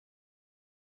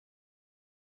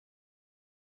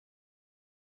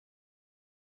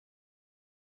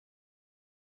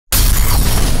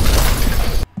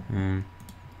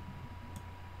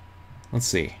let's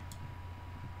see.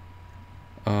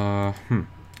 I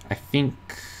think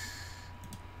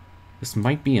this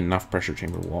might be enough pressure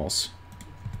chamber walls,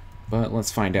 but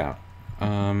let's find out.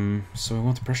 So I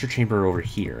want the pressure chamber over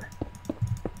here.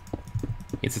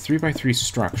 It's a 3x3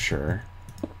 structure.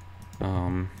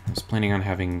 I was planning on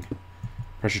having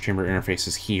pressure chamber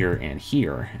interfaces here,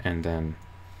 and then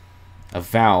a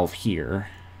valve here.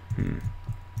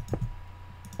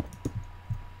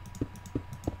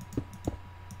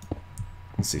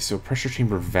 Let's see, so pressure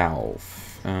chamber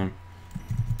valve.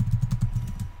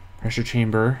 Pressure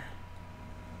chamber.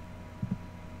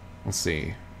 Let's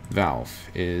see. Valve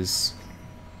is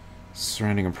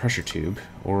surrounding a pressure tube,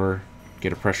 or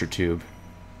get a pressure tube.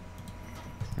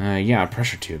 Yeah,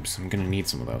 pressure tubes. I'm gonna need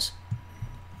some of those.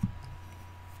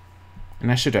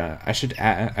 And I should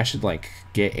like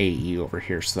get AE over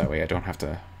here so that way I don't have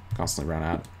to constantly run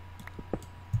out.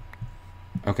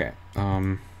 Okay.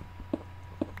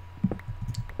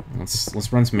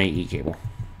 Let's run some AE cable.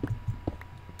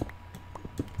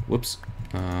 Whoops.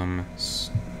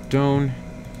 Stone.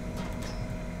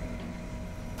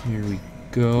 Here we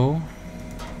go.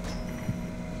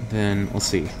 Then let's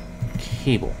see.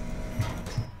 Cable.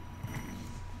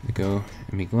 There we go.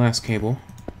 ME glass cable.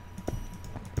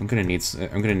 I'm gonna need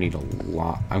a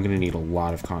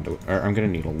lot of conduit, or I'm gonna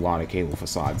need a lot of cable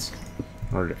facades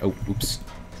in order to, oh, oops.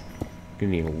 I'm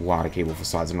gonna need a lot of cable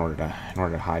facades in order to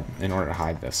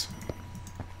hide this.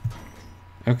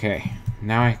 Okay,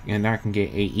 now I can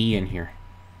get AE in here.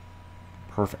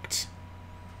 Perfect.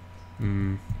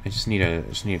 I just need a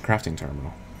crafting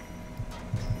terminal.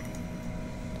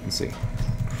 Let's see,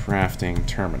 crafting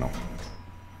terminal.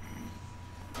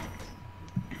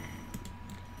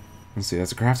 Let's see,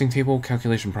 that's a crafting table,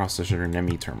 calculation processor, and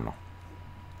ME terminal.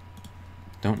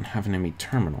 Don't have an ME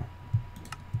terminal.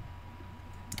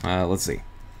 Let's see.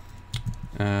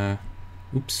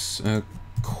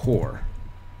 Core.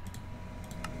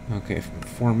 Okay,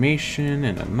 formation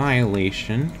and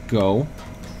annihilation. Go.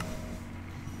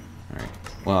 Alright,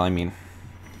 well, I mean,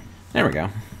 there we go.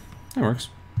 That works.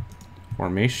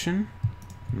 Formation,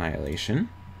 annihilation,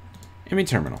 ME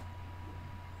terminal.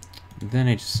 Then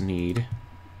I just need...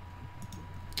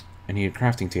 I need a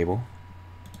crafting table.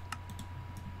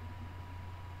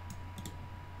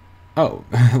 Oh,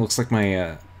 looks like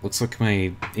my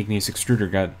igneous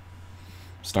extruder got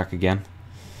stuck again.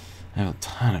 I have a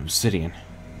ton of obsidian.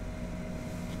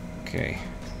 Okay.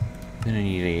 Then I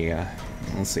need a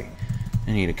let's see.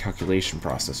 I need a calculation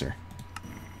processor.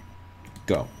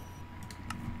 Go.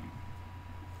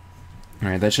 All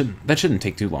right, that shouldn't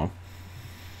take too long.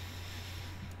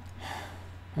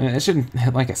 It shouldn't,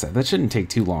 like I said, that shouldn't take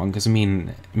too long because I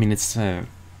mean it's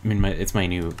my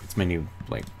new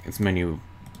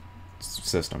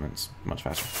system. It's much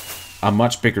faster. A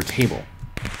much bigger table.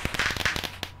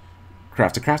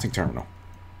 Craft a crafting terminal.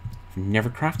 I've never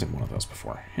crafted one of those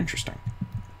before. Interesting.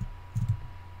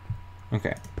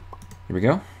 Okay, here we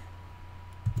go.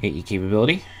 AE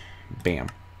capability. Bam.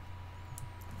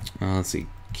 Let's see,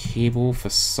 cable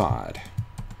facade.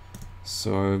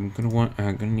 So I'm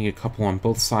gonna need a couple on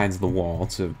both sides of the wall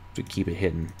to keep it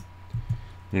hidden.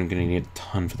 And I'm gonna need a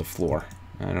ton for the floor.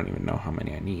 I don't even know how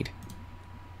many I need.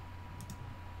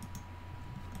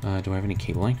 Do I have any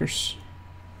cable anchors?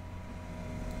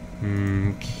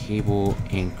 Cable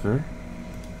anchor.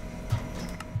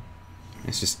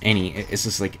 It's just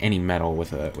like any metal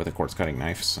with a quartz cutting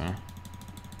knife. So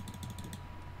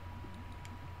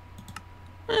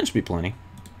that should be plenty,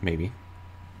 maybe.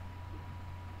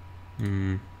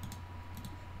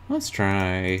 Let's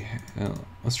try.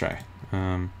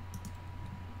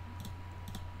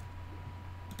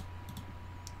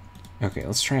 Okay,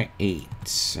 let's try 8.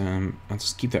 I'll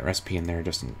just keep that recipe in there.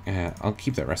 I'll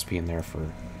keep that recipe in there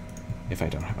for if I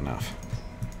don't have enough.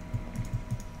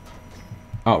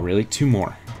 Oh, really? 2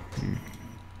 more.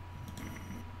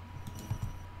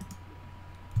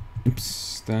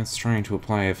 Oops, that's trying to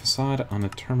apply a facade on a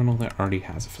terminal that already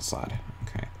has a facade.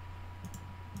 Okay.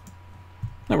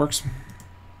 That works.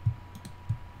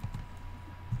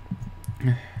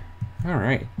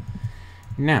 Alright.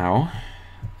 Now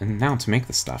to make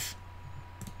the stuff.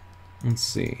 Let's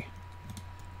see.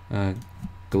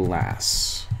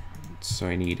 Glass. So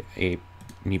I need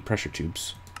pressure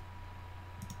tubes.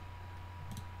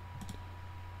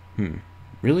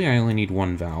 Really, I only need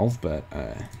 1 valve, but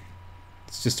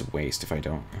it's just a waste if I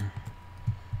don't.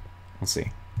 Let's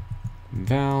see.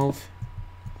 Valve.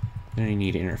 Then I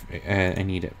need I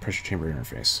need a pressure chamber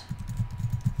interface.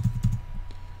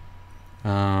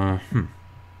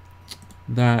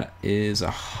 That is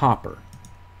a hopper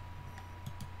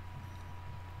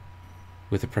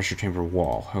with a pressure chamber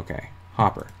wall. Okay,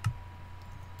 hopper.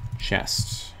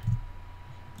 chest.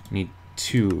 I need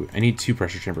two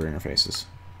pressure chamber interfaces.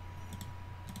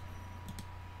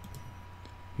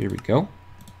 Here we go.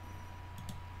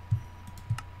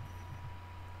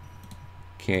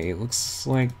 Okay, it looks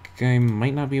like I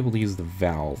might not be able to use the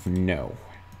valve. No.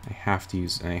 I have to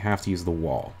use the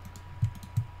wall.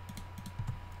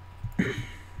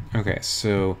 Okay,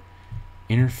 so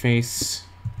interface.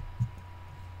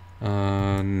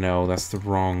 No, that's the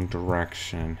wrong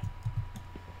direction.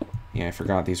 Yeah, I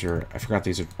forgot these are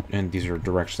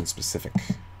direction specific.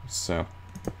 So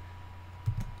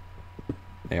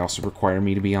they also require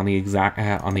me to be on the exact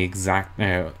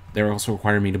they also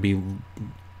require me to be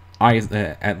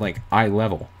at like eye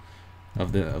level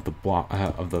of the block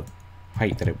of the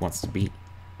height that it wants to be.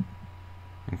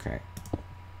 Okay.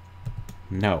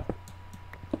 No.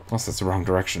 Plus that's the wrong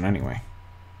direction anyway.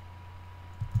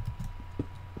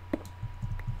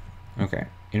 Okay.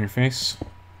 Interface.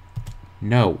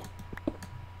 No.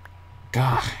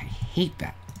 God, I hate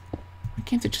that. Why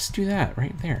can't it just do that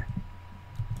right there?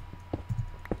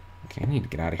 Okay, I need to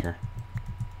get out of here.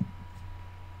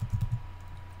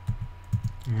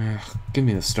 Give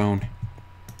me the stone.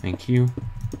 Thank you.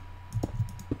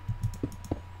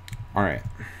 Alright.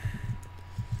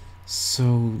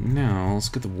 So now let's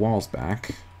get the walls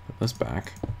back. Put this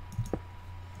back.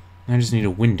 I just need a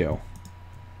window.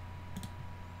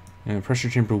 And a pressure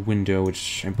chamber window,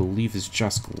 which I believe is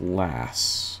just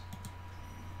glass.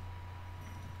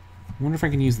 I wonder if I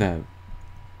can use that. I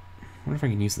wonder if I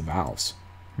can use the valves.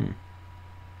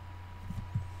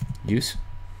 Use?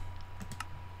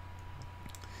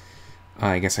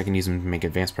 I guess I can use them to make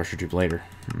advanced pressure tube later.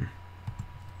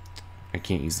 I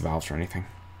can't use the valves for anything.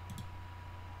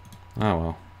 Oh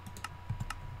well.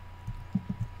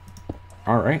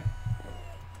 Alright.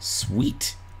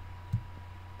 Sweet.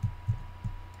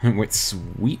 With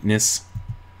sweetness.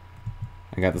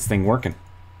 I got this thing working.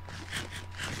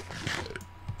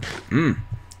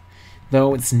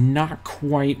 Though it's not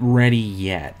quite ready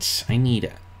yet. I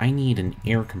need an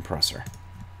air compressor.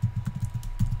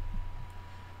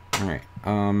 Alright.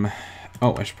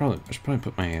 Oh, I should probably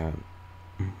put my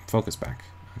focus back.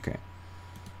 Okay.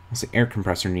 Let's see. Air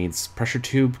compressor needs pressure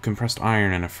tube, compressed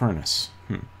iron, and a furnace.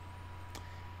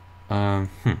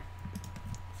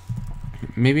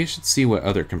 Maybe I should see what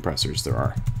other compressors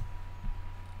there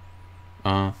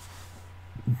are.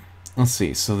 Let's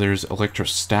see. So there's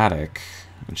electrostatic,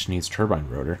 which needs turbine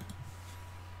rotor.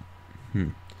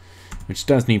 Which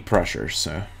does need pressure,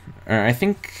 so... I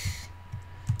think...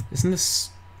 Isn't this...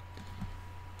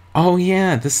 Oh,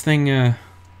 yeah, this thing,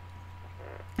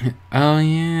 Oh,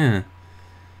 yeah.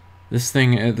 This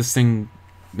thing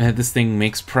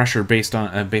makes pressure based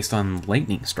on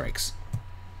lightning strikes.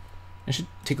 I should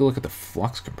take a look at the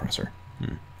flux compressor.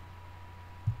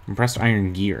 Compressed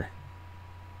iron gear.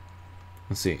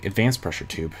 Let's see. Advanced pressure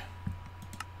tube.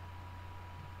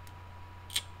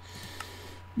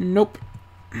 Nope.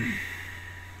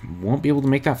 Won't be able to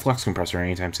make that flux compressor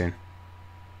anytime soon.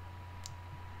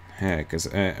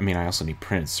 Because, I mean, I also need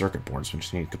printed circuit boards,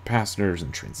 which need capacitors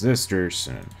and transistors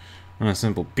and a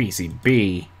simple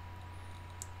PCB.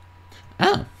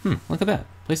 Oh, look at that.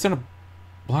 Placed on a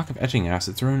block of etching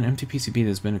acid, throw an empty PCB that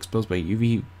has been exposed by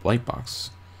UV light box.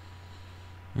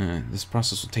 This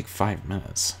process will take 5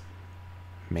 minutes.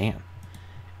 Man.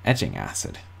 Etching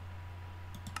acid.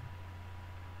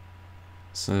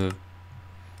 So,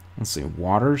 let's see.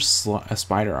 Water, a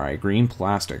spider eye, green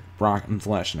plastic, rotten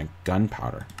flesh, and a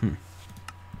gunpowder.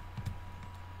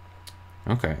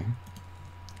 Okay.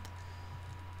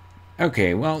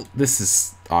 Okay, well, this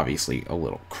is obviously a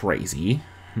little crazy.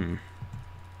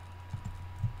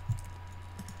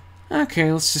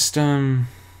 Okay, let's just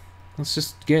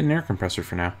get an air compressor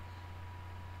for now.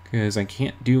 Because I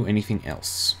can't do anything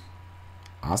else.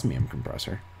 Osmium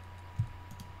compressor.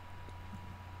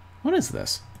 What is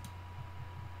this?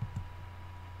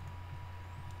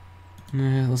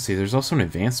 Let's see, there's also an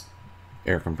advanced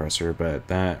air compressor, but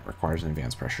that requires an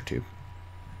advanced pressure tube.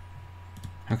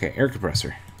 Okay, air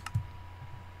compressor.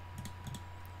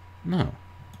 No.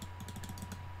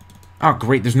 Oh,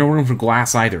 great, there's no room for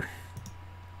glass either.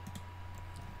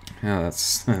 Oh, that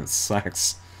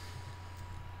sucks.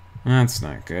 That's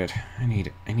not good. I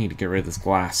need to get rid of this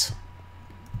glass.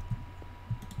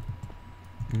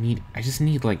 I just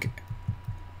need a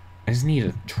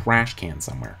trash can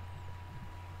somewhere.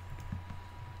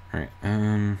 Alright,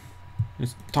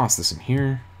 just toss this in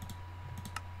here.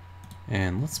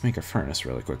 And let's make a furnace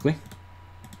really quickly.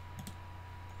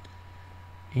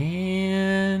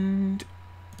 And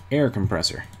air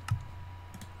compressor.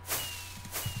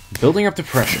 Building up the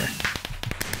pressure.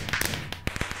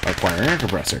 Acquire air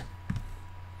compressor.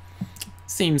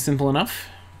 seems simple enough.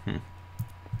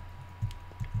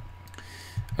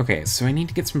 Okay, so I need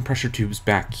to get some pressure tubes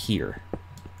back here.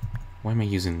 Why am I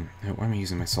using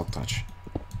my silk touch?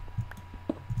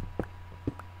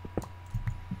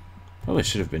 Probably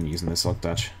should have been using the silk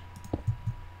touch.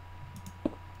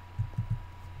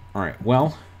 Alright,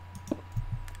 well,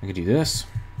 I could do this.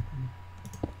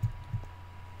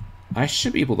 I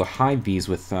should be able to hide these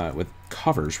with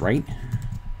covers, right?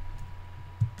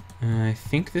 I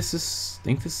think this is...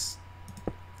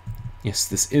 Yes,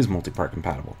 this is multi-part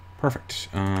compatible. Perfect.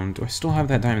 Do I still have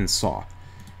that diamond saw?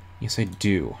 Yes, I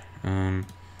do.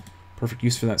 Perfect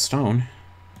use for that stone.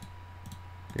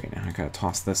 Great, now I gotta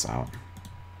toss this out.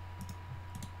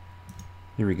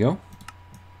 Here we go.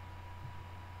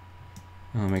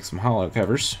 I'll make some hollow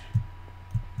covers.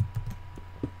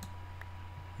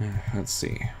 Let's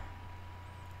see.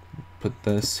 Put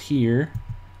this here.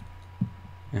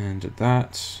 And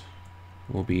that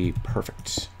will be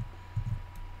perfect.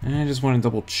 And I just want to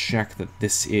double check that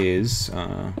this is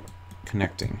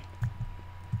connecting.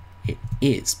 It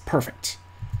is perfect.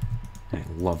 And I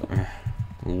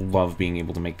love being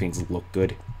able to make things look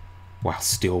good while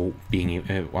still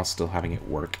having it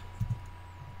work.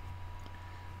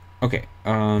 Okay,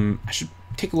 I should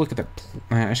take a look at the.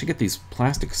 I should get these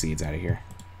plastic seeds out of here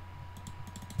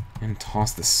and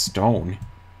toss the stone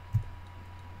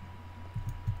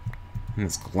and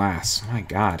this glass. My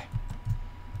God.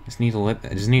 I just need to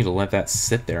let that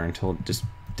sit there until it just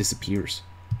disappears.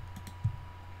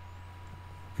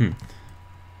 All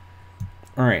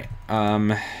right.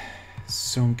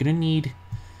 So I'm gonna need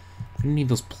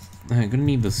those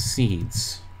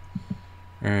seeds.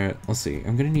 Let's see.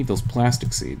 I'm gonna need those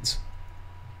plastic seeds.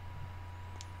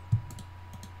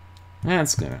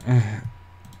 That's gonna.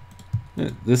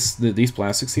 These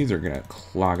plastic seeds are gonna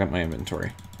clog up my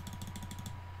inventory.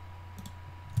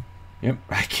 Yep,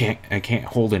 I can't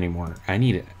hold anymore. I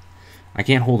need it. I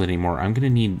can't hold it anymore. I'm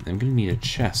gonna need a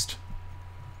chest.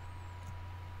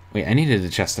 Wait, I needed a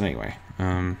chest anyway.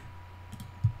 Maybe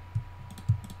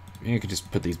I could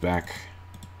just put these back.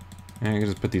 I can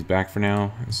just put these back for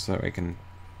now, so I can.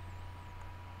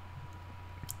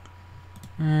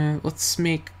 Let's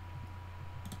make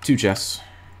 2 chests,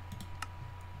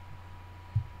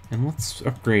 and let's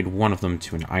upgrade one of them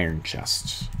to an iron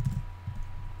chest.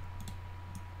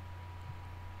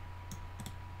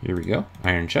 Here we go,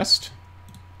 iron chest.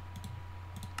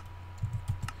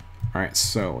 Alright,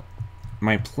 so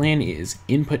my plan is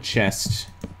input chest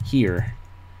here,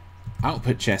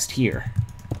 output chest here.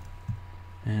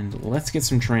 And let's get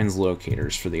some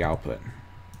translocators for the output.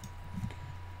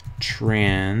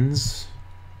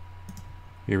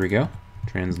 Here we go,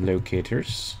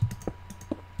 translocators.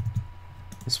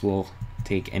 This will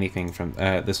take anything from,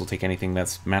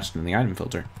 that's matched in the item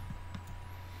filter.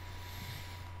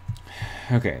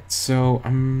 Okay, so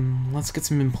let's get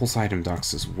some impulse item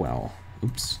ducts as well.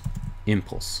 Oops,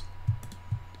 impulse.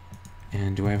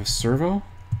 And do I have a servo?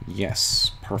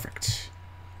 Yes, perfect.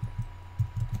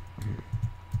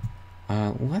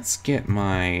 Let's get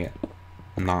my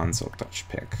non-silk touch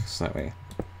pick, so that way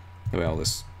all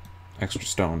this extra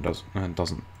stone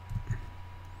doesn't.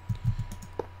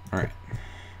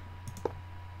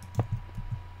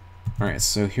 Alright,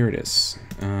 so here it is.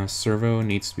 Servo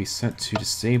needs to be set to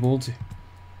disabled.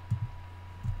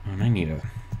 And I need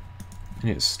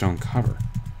a stone cover.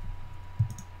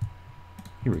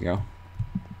 Here we go.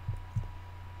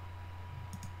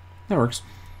 That works.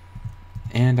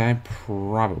 And I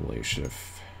probably should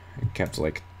have kept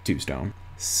like 2 stone.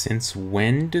 Since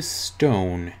when does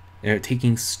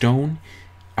taking stone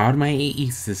out of my AE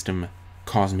system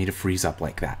cause me to freeze up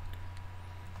like that?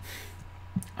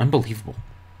 Unbelievable.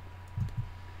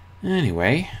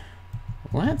 Anyway,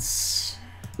 let's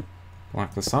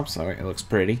block this up so it looks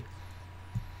pretty.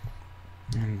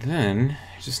 And then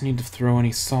I just need to throw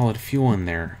any solid fuel in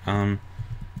there.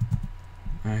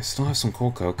 I still have some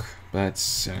coal coke, but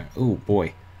oh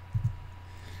boy.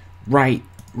 Right.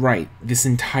 This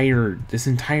entire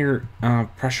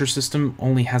pressure system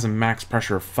only has a max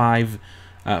pressure of 5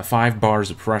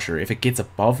 bars of pressure. If it gets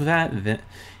above that, if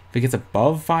it gets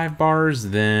above 5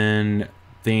 bars, then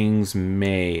things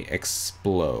may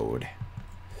explode.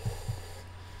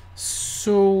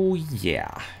 So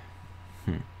yeah.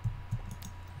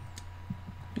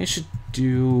 I should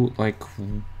do like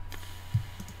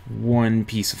 1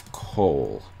 piece of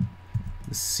coal.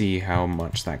 Let's see how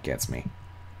much that gets me.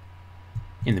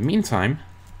 In the meantime,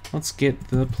 let's get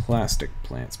the plastic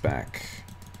plants back.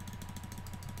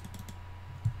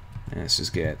 And let's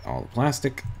just get all the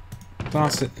plastic,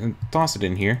 toss it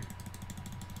in here,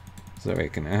 so that way I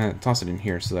can toss it in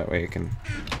here, so that way I can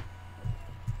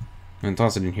And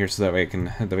toss it in here so that way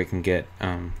we can get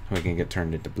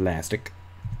turned into plastic.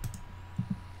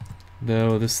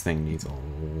 Though this thing needs a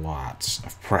lot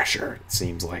of pressure, it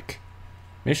seems like.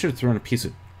 Maybe I should have thrown a piece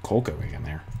of coal coke in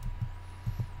there.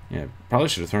 Yeah, probably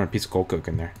should have thrown a piece of coal coke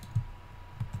in there.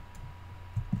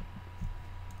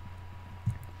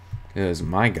 Because,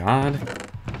 my god,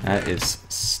 that is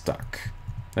stuck.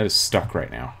 That is stuck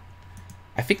right now.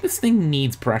 I think this thing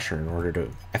needs pressure in order to...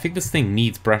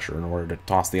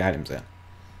 toss the items in.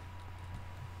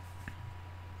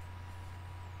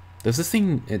 Does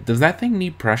that thing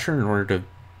need pressure in order to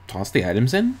toss the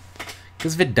items in?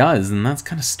 Because if it does, then that's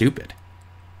kind of stupid.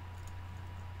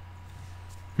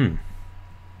 You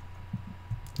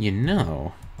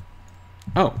know...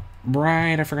 Oh,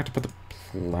 right, I forgot to put the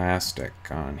plastic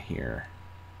on here.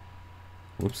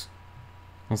 Whoops.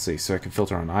 Let's see, so I can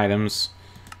filter on items.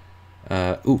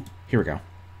 Ooh, here we go.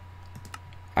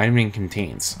 Item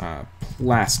contains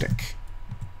plastic.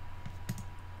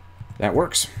 That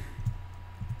works.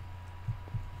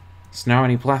 So now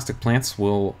any plastic plants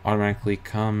will automatically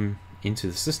come into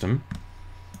the system.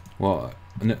 Well,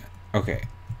 no, okay.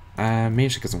 Maybe I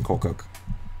should get some coal coke.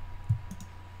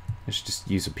 I should just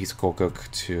use a piece of coal coke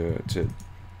to... Wait,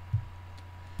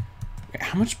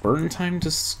 how much burn time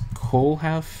does coal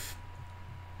have?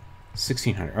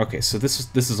 1600. Okay, so this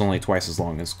is only twice as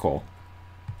long as coal.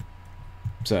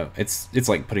 So it's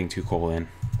like putting 2 coal in.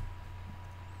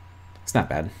 It's not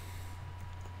bad.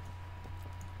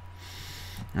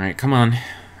 All right, come on.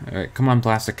 All right, come on,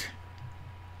 plastic.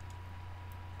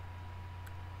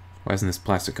 Why isn't this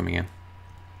plastic coming in?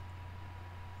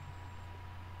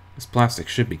 This plastic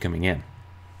should be coming in.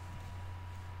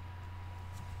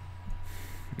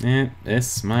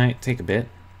 This might take a bit.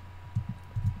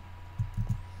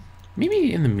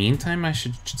 Maybe in the meantime I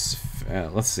should just,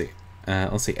 let's see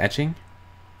etching.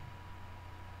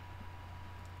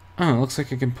 Oh, it looks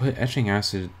like I can put etching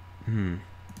acid.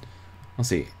 Let's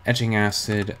see, etching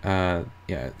acid. Yeah,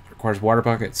 it requires water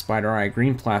bucket, spider eye,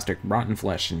 green plastic, rotten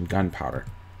flesh, and gunpowder.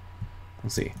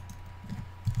 Let's see.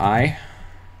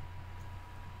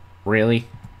 Really?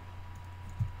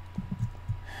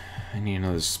 I need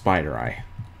another spider eye.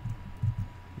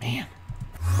 Man,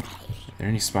 are there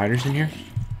any spiders in here?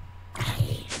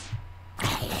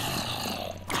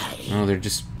 No, they're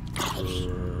just...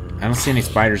 I don't see any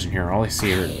spiders in here. All I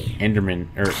see are Endermen.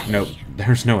 Or, no,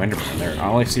 there's no Endermen in there.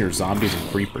 All I see are zombies and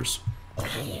creepers.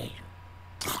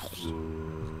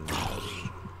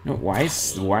 No, why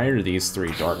are these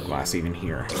 3 dark glass even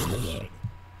here?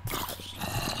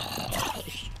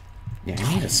 Yeah,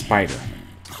 I need a spider.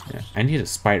 Yeah, I need a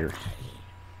spider.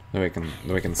 Though I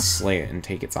can slay it and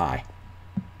take its eye.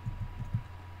 I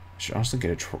should also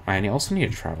get I also need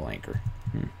a travel anchor.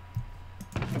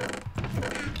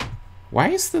 Why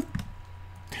is the...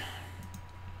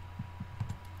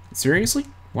 Seriously?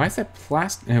 Why is that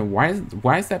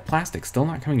why is that plastic still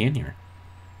not coming in here?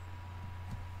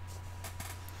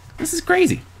 This is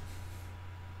crazy.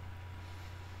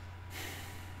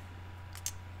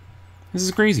 This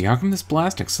is crazy. How come this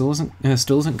plastic still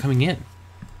isn't coming in?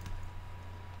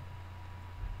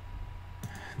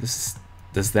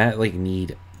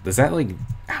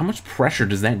 How much pressure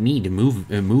does that need to move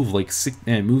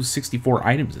 64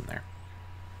 items in there?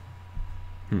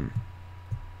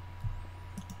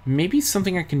 Maybe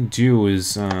something I can do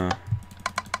is I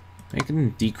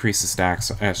can decrease the stack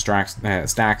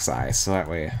size so that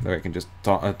way I can just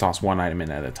toss 1 item in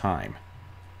at a time.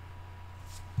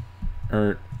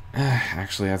 Or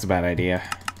actually, that's a bad idea.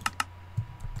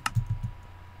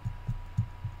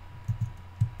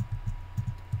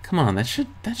 Come on, that should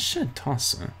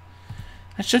toss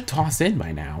in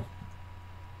by now.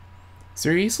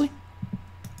 Seriously?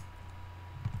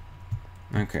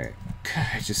 Okay,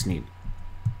 I just need...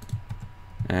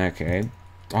 Okay,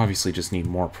 obviously just need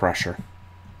more pressure.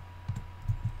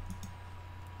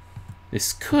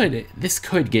 This could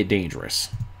get dangerous.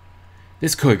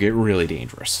 This could get really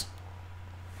dangerous.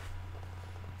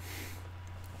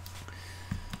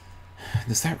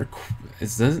 Is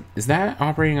that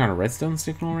operating on a redstone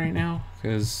signal right now?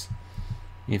 Because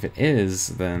if it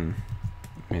is, then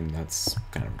I mean that's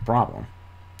kind of a problem.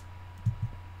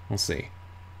 We'll see.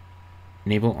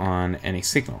 Enable on any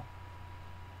signal.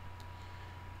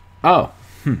 Oh,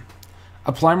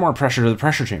 Apply more pressure to the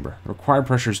pressure chamber. The required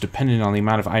pressure is dependent on the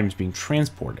amount of items being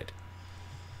transported.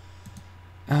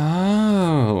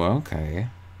 Oh, okay.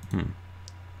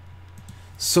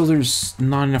 So there's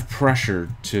not enough pressure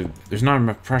to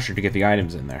get the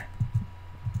items in there.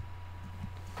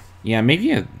 Yeah,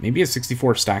 maybe a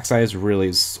 64 stack size really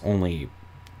is only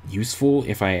useful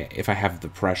if I have the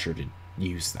pressure to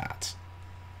use that.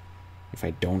 If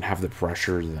I don't have the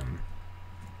pressure, then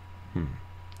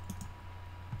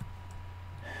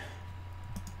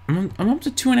I'm up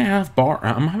to 2.5 bar.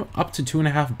 I'm up to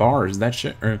 2.5 bars. That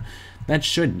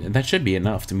should be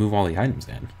enough to move all the items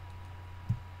in.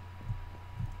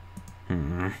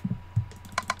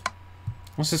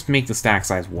 Let's just make the stack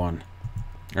size 1,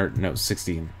 or no,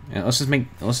 16. Yeah, let's just make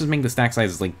the stack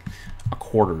size like a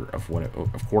quarter of what it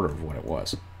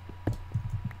was.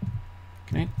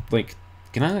 Can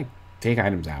I like take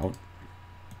items out?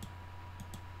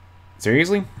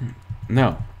 Seriously?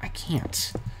 No, I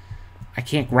can't. I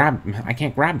can't grab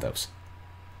those.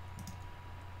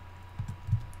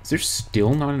 Is there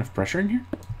still not enough pressure in here?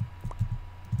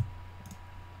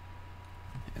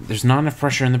 There's not enough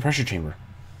pressure in the pressure chamber.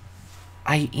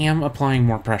 I am applying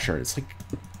more pressure. It's like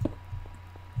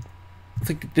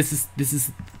this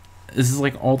is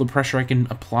like all the pressure I can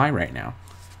apply right now.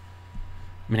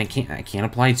 I mean, I can't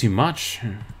apply too much.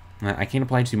 I can't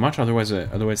apply too much,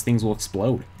 otherwise things will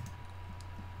explode.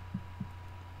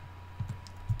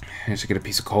 I should get a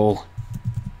piece of coal.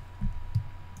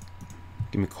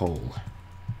 Give me coal.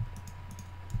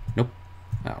 Nope.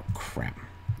 Oh crap.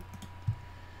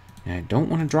 And I don't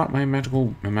want to drop my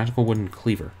magical wooden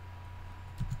cleaver.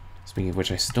 Speaking of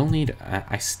which, I still need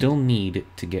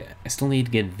to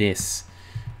get this.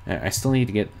 I still need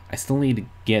to get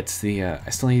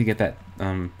that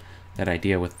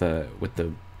idea with the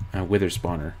wither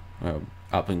spawner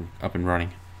up and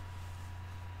running.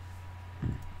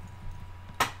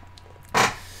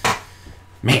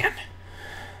 Man,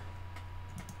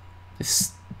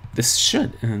 this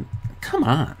should come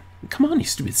on, you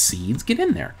stupid seeds, get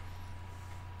in there.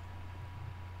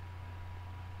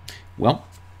 Well,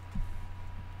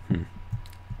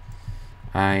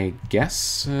 I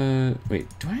guess. Wait,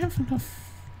 do I have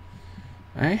enough?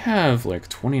 I have like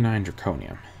 29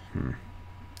 draconium.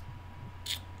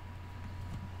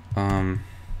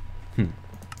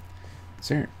 Is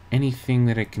there anything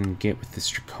that I can get with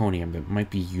this draconium that might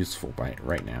be useful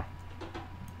right now?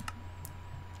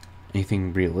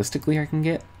 Anything realistically I can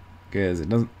get? Because it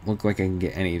doesn't look like I can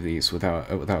get any of these without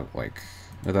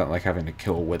having to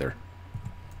kill a wither.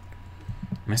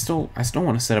 And I still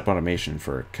want to set up automation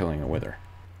for killing a wither.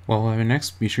 Well,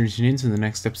 next, be sure to tune in to the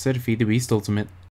next episode of Feed the Beast Ultimate.